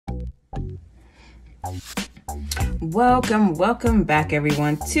Welcome back,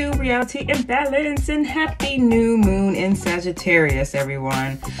 everyone, to Reality and Balance, and happy new moon in Sagittarius,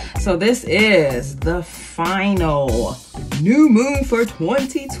 everyone. So this is the final new moon for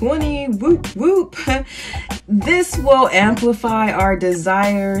 2020. Whoop whoop. This will amplify our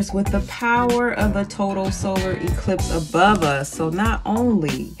desires with the power of the total solar eclipse above us. So not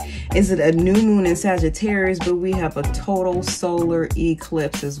only is it a new moon in Sagittarius, but we have a total solar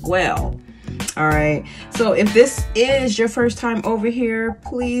eclipse as well. All right, so if this is your first time over here,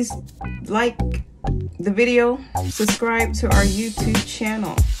 please like the video, subscribe to our YouTube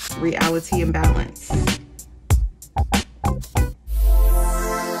channel, Reality and Balance.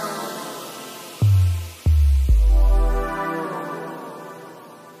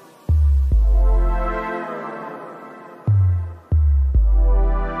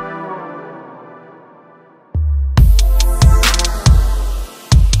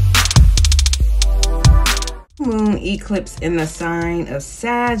 Moon eclipse in the sign of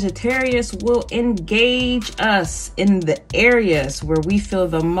Sagittarius will engage us in the areas where we feel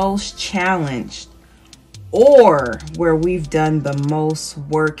the most challenged or where we've done the most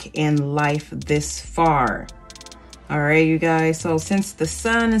work in life this far. All right, you guys. So since the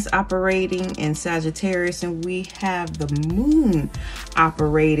sun is operating in Sagittarius and we have the moon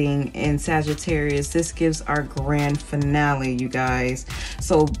operating in Sagittarius, this gives our grand finale, you guys.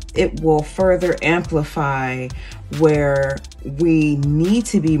 So it will further amplify where we need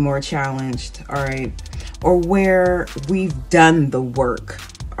to be more challenged, all right, or where we've done the work.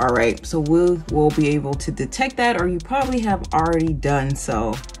 All right, so we'll be able to detect that, or you probably have already done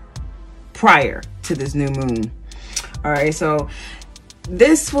so prior to this new moon. All right, so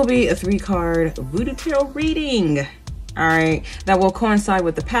this will be a 3-card Voodoo tarot reading, all right, that will coincide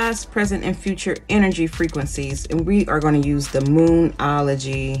with the past, present, and future energy frequencies. And we are going to use the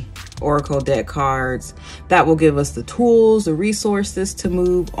Moonology Oracle deck cards that will give us the tools, the resources to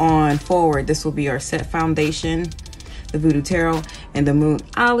move on forward. This will be our set foundation, the Voodoo tarot, and the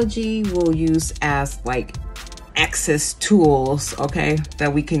Moonology we'll use as like access tools, okay,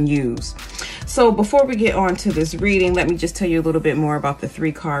 that we can use. So before we get on to this reading, let me just tell you a little bit more about the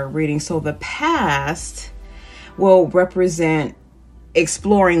 3-card reading. So the past will represent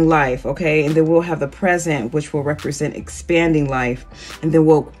exploring life, okay, and then we'll have the present, which will represent expanding life, and then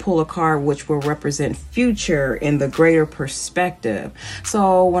we'll pull a card which will represent future in the greater perspective.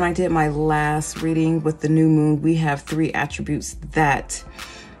 So when I did my last reading with the new moon, we have 3 attributes that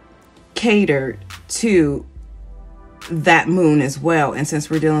catered to that moon as well. And since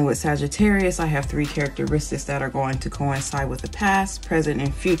we're dealing with Sagittarius, I have 3 characteristics that are going to coincide with the past, present,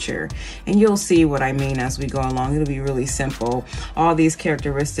 and future. And you'll see what I mean as we go along. It'll be really simple. All these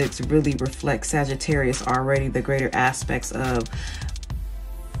characteristics really reflect Sagittarius already, the greater aspects of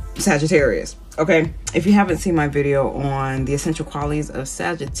Sagittarius. Okay, if you haven't seen my video on the essential qualities of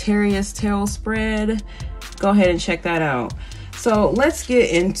Sagittarius tarot spread, go ahead and check that out. So let's get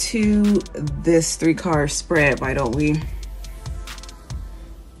into this 3-card spread, why don't we?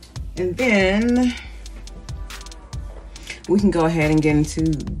 And then we can go ahead and get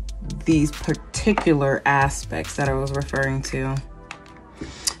into these particular aspects that I was referring to.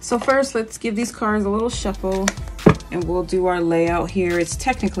 So first, let's give these cards a little shuffle and we'll do our layout here. It's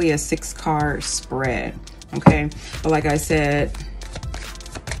technically a 6-card spread, okay? But like I said,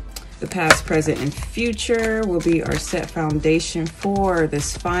 the past, present, and future will be our set foundation for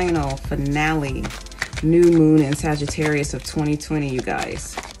this final finale new moon in Sagittarius of 2020, you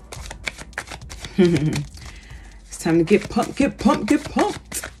guys. It's time to get pumped, get pumped, get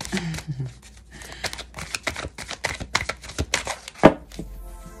pumped.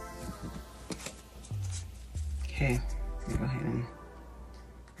 Okay, go ahead and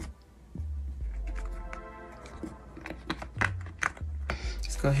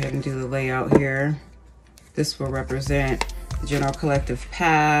go ahead and do the layout here. This will represent the general collective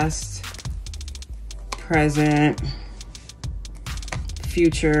past, present,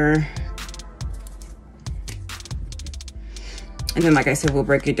 future. And then, like I said, we'll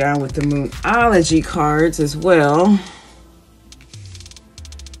break it down with the Moonology cards as well.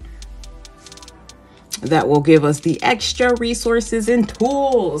 That will give us the extra resources and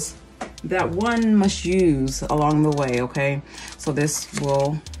tools that one must use along the way, okay? So this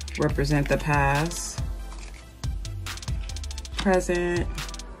will represent the past, present,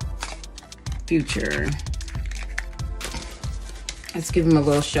 future. Let's give them a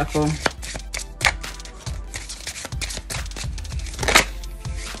little shuffle.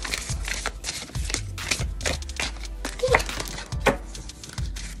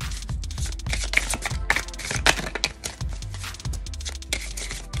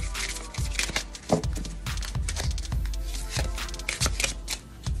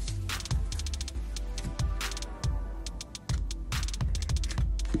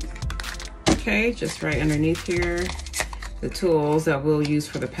 Okay, just right underneath here, the tools that we'll use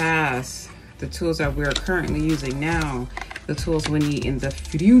for the past, the tools that we're currently using now, the tools we need in the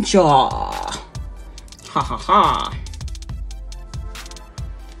future. Ha ha ha.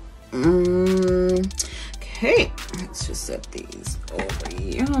 Okay, let's just set these over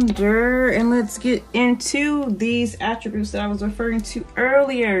yonder and let's get into these attributes that I was referring to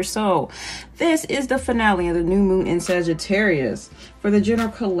earlier. So this is the finale of the new moon in Sagittarius for the general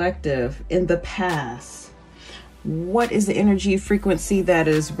collective in the past. What is the energy frequency that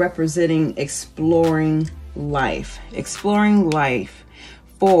is representing exploring life? Exploring life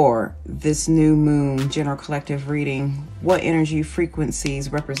for this new moon general collective reading. What energy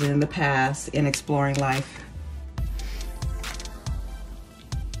frequencies represent the past in exploring life?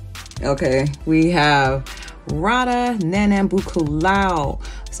 Okay, we have Rada Nanambukulau.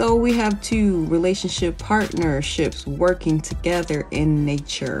 So we have two relationship partnerships working together in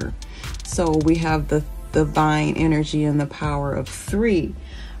nature. So we have the divine energy and the power of 3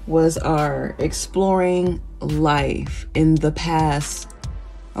 was our exploring life in the past.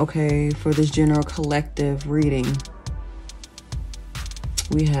 Okay, for this general collective reading,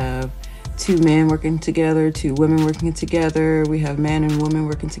 we have 2 men working together, 2 women working together. We have man and woman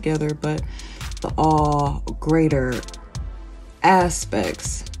working together, but the all greater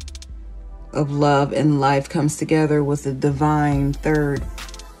aspects of love and life comes together with the divine 3rd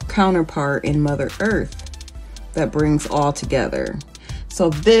counterpart in Mother Earth that brings all together. So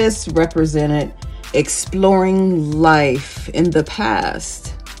this represented exploring life in the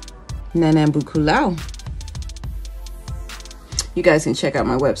past. Nanambukulau. You guys can check out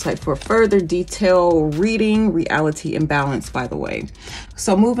my website for further detail reading, reality, and balance, by the way.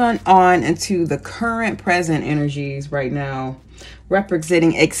 So moving on into the current present energies right now,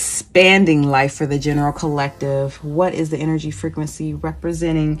 representing expanding life for the general collective. What is the energy frequency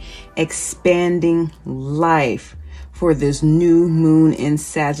representing expanding life for this new moon in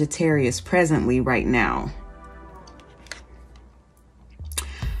Sagittarius presently right now?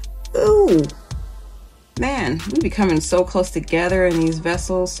 Ooh. Man, we be coming so close together in these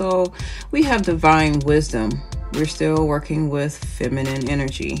vessels. So we have divine wisdom. We're still working with feminine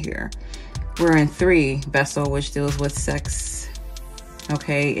energy here. We're in 3 vessel, which deals with sex,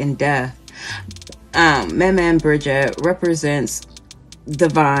 okay, and death. Memen Bridget represents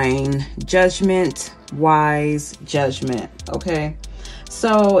divine judgment, wise judgment, okay?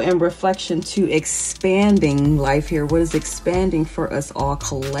 So in reflection to expanding life here, what is expanding for us all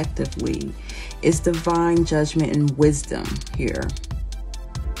collectively is divine judgment and wisdom here.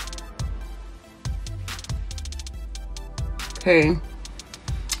 Okay.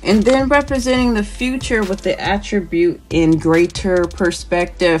 And then representing the future with the attribute in greater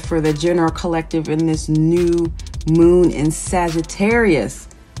perspective for the general collective in this new moon in Sagittarius.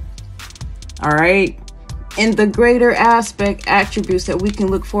 All right. In the greater aspect attributes that we can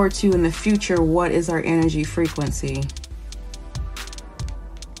look forward to in the future, what is our energy frequency?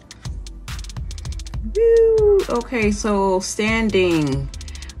 Woo. Okay, so standing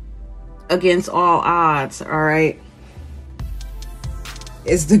against all odds, all right,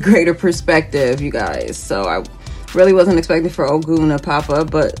 is the greater perspective, you guys. So I really wasn't expecting for Ogun to pop up,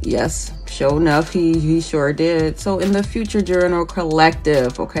 but yes, sure enough, he sure did. So in the future general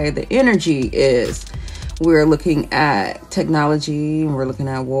collective, okay, the energy is we're looking at technology and we're looking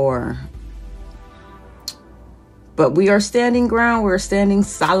at war. But we are standing ground, we're standing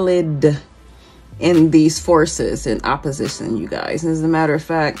solid in these forces in opposition, you guys. And as a matter of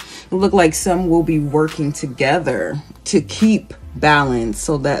fact, it look like some will be working together to keep balance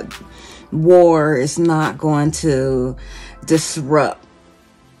so that war is not going to disrupt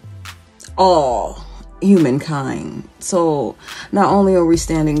all humankind. So not only are we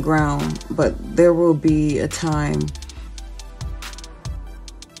standing ground, but there will be a time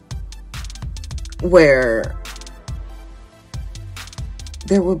where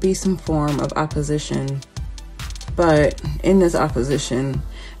there will be some form of opposition, but in this opposition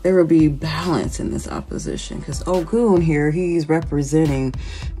there will be balance in this opposition, because Ogun here, he's representing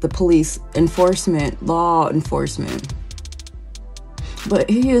the police enforcement, law enforcement, but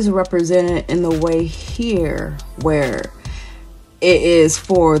he is represented in the way here where it is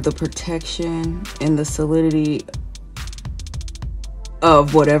for the protection and the solidity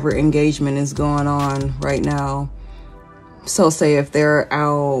of whatever engagement is going on right now. So say if they're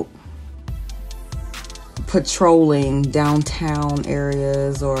out patrolling downtown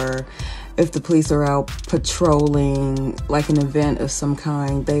areas, or if the police are out patrolling like an event of some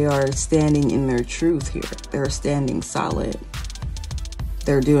kind, they are standing in their truth here. They're standing solid.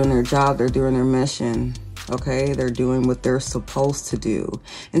 They're doing their job. They're doing their mission. Okay, they're doing what they're supposed to do.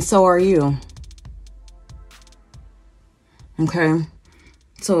 And so are you. Okay.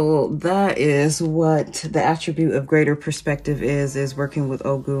 So that is what the attribute of greater perspective is working with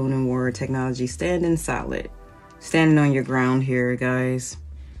Ogun and Warrior Technology. Standing solid. Standing on your ground here, guys.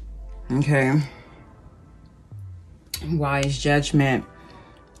 Okay. Wise judgment.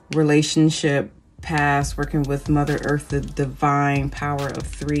 Relationship past. Working with Mother Earth, the divine power of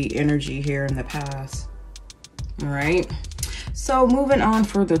 3 energy here in the past. All right. So moving on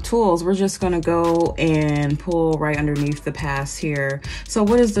for the tools, we're just going to go and pull right underneath the past here. So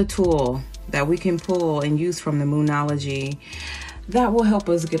what is the tool that we can pull and use from the Moonology that will help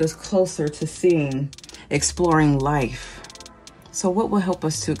us get us closer to seeing, exploring life? So what will help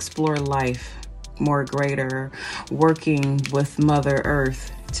us to explore life more greater, working with Mother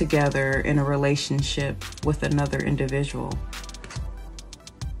Earth together in a relationship with another individual?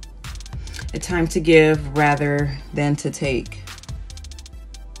 A time to give rather than to take.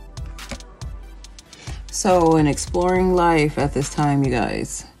 So in exploring life at this time, you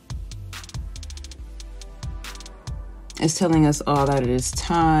guys, it's telling us all that it is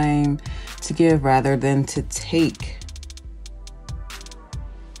time to give rather than to take.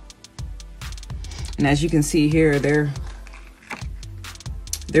 And as you can see here, they're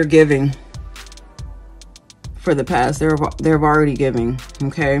giving for the past. They're already giving,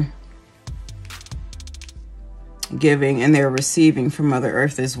 okay? Giving, and they're receiving from Mother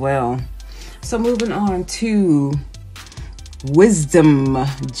Earth as well. So moving on to wisdom,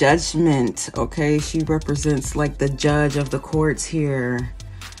 judgment. Okay, she represents like the judge of the courts here.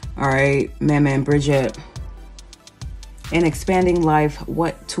 All right, Mama Bridget. In expanding life,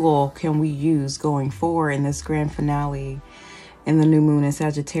 what tool can we use going forward in this grand finale in the new moon in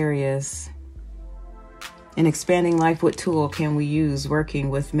Sagittarius? In expanding life, what tool can we use working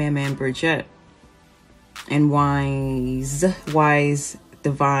with Mama Bridget? And wise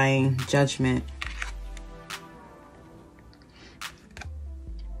divine judgment.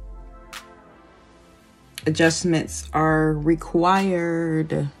 Adjustments are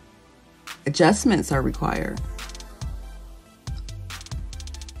required. Adjustments are required.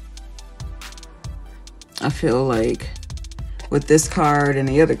 I feel like with this card and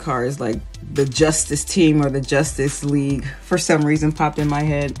the other cards, like the Justice Team or the Justice League, for some reason popped in my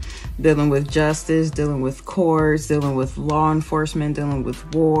head. Dealing with justice, dealing with courts, dealing with law enforcement, dealing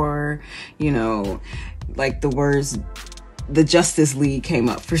with war. You know, like the words, the Justice League came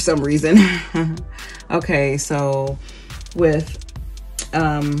up for some reason. Okay, so with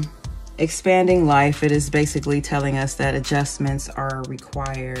expanding life, it is basically telling us that adjustments are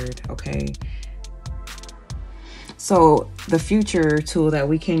required, okay? So the future tool that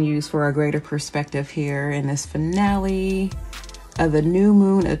we can use for a greater perspective here in this finale of the new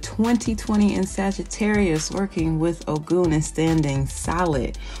moon of 2020 in Sagittarius, working with Ogun and standing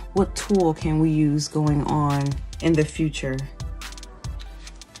solid. What tool can we use going on in the future?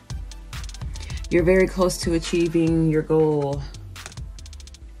 You're very close to achieving your goal.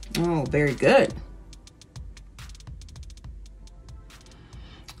 Oh, very good.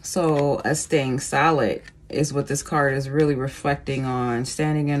 So us staying solid is what this card is really reflecting on.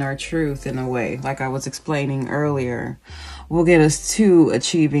 Standing in our truth in a way, like I was explaining earlier, will get us to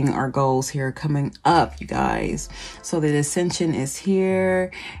achieving our goals here coming up, you guys. So the ascension is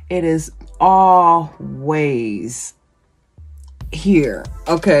here. It is always here,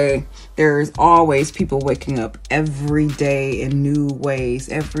 okay? There's always people waking up every day in new ways,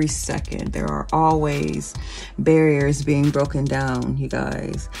 every second. There are always barriers being broken down, you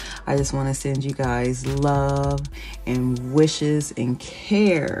guys. I just want to send you guys love and wishes and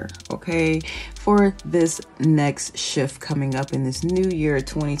care, okay, for this next shift coming up in this new year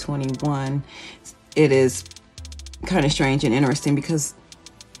 2021. It is kind of strange and interesting because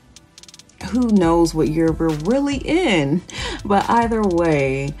who knows what year we're really in. But either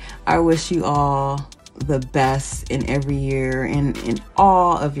way, I wish you all the best in every year and in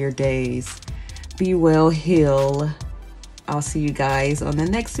all of your days. Be well, heal. I'll see you guys on the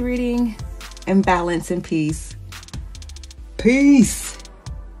next reading. And balance and peace. Peace.